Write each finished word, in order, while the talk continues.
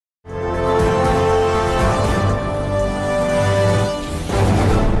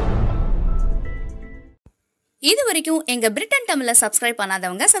இதுவரைக்கும் எங்க பிரிட்டன் தமிழை சப்ஸ்கிரைப்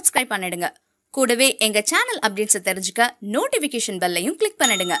பண்ணாதவங்க சப்ஸ்கிரைப் பண்ணிடுங்க. கூடவே எங்க சேனல் அப்டேட்ஸ் தெரிஞ்சுக்க நோட்டிபிகேஷன் பெல்லையும் கிளிக்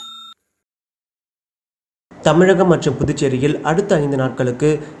பண்ணிடுங்க. தமிழகம் மற்றும் புதுச்சேரியில் அடுத்த 5 நாட்களுக்கு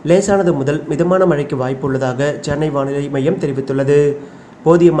லேசானது முதல் மிதமான மழைக்கு வாய்ப்பு உள்ளதாக சென்னை வானிலை மையம் தெரிவித்துள்ளது.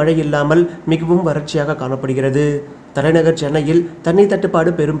 போதிய மழை இல்லாமல் மிகவும் வறட்சியாக காணப்படுகிறது. தலைநகர் சென்னையில் தண்ணீர்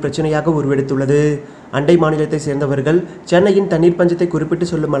தட்டுப்பாடு பெரும் பிரச்சனையாக உருவெடுத்துள்ளது. அண்டை மாநிலத்தை சேர்ந்தவர்கள் சென்னையின் தண்ணீர் பஞ்சத்தை குறிப்பிட்டு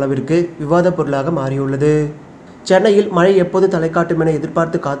சொல்லும் அளவிற்கு விவாத பொருளாக மாறியுள்ளது. சென்னையில் மழை எப்போது தலைக்காட்டும் என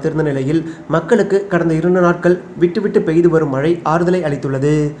எதிர்பார்த்து காத்திருந்த நிலையில் மக்களுக்கு கடந்த 2 நாட்கள் விட்டுவிட்டு பெய்து வரும் மழை ஆறுதலை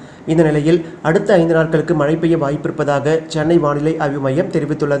அளித்துள்ளது. இந்த நிலையில் அடுத்த 5 நாட்களுக்கு மழை பெய்ய வாய்ப்பிருப்பதாக சென்னை வானிலை ஆய்வு மையம்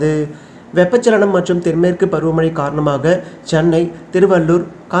தெரிவித்துள்ளது. வெப்பச்சலனம் மற்றும் தென்மேற்கு பருவமழை காரணமாக சென்னை, திருவள்ளூர்,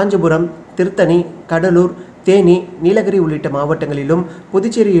 காஞ்சிபுரம், திருத்தணி, கடலூர், தேனி, நீலகிரி உள்ளிட்ட மாவட்டங்களிலும்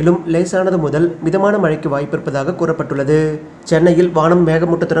புதுச்சேரியிலும் லேசானது முதல் மிதமான மழைக்கு வாய்ப்பிருப்பதாக கூறப்பட்டுள்ளது. சென்னையில் வானம்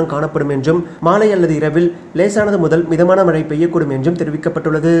மேகமூட்டத்துடன் காணப்படும் என்றும் மாலை அல்லது இரவில் லேசானது முதல் மிதமான மழை பெய்யக்கூடும் என்றும்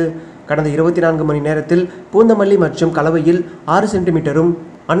தெரிவிக்கப்பட்டுள்ளது. கடந்த 24 மணி நேரத்தில் பூந்தமல்லி மற்றும் கலவையில் 6 சென்டிமீட்டரும்,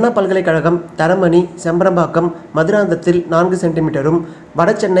 அண்ணா பல்கலைக்கழகம், தரமணி, செம்பரம்பாக்கம், மதுராந்தத்தில் 4 சென்டிமீட்டரும்,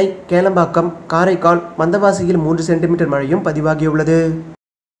 வடசென்னை, கேளம்பாக்கம், காரைக்கால், மந்தவாசியில் 3 சென்டிமீட்டர் மழையும் பதிவாகியுள்ளது.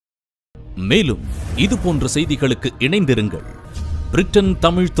 மேலும் இது போன்ற செய்திகளுக்கு இணைந்திருங்கள். பிரிட்டன்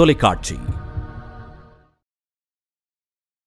தமிழ் தொலைக்காட்சி.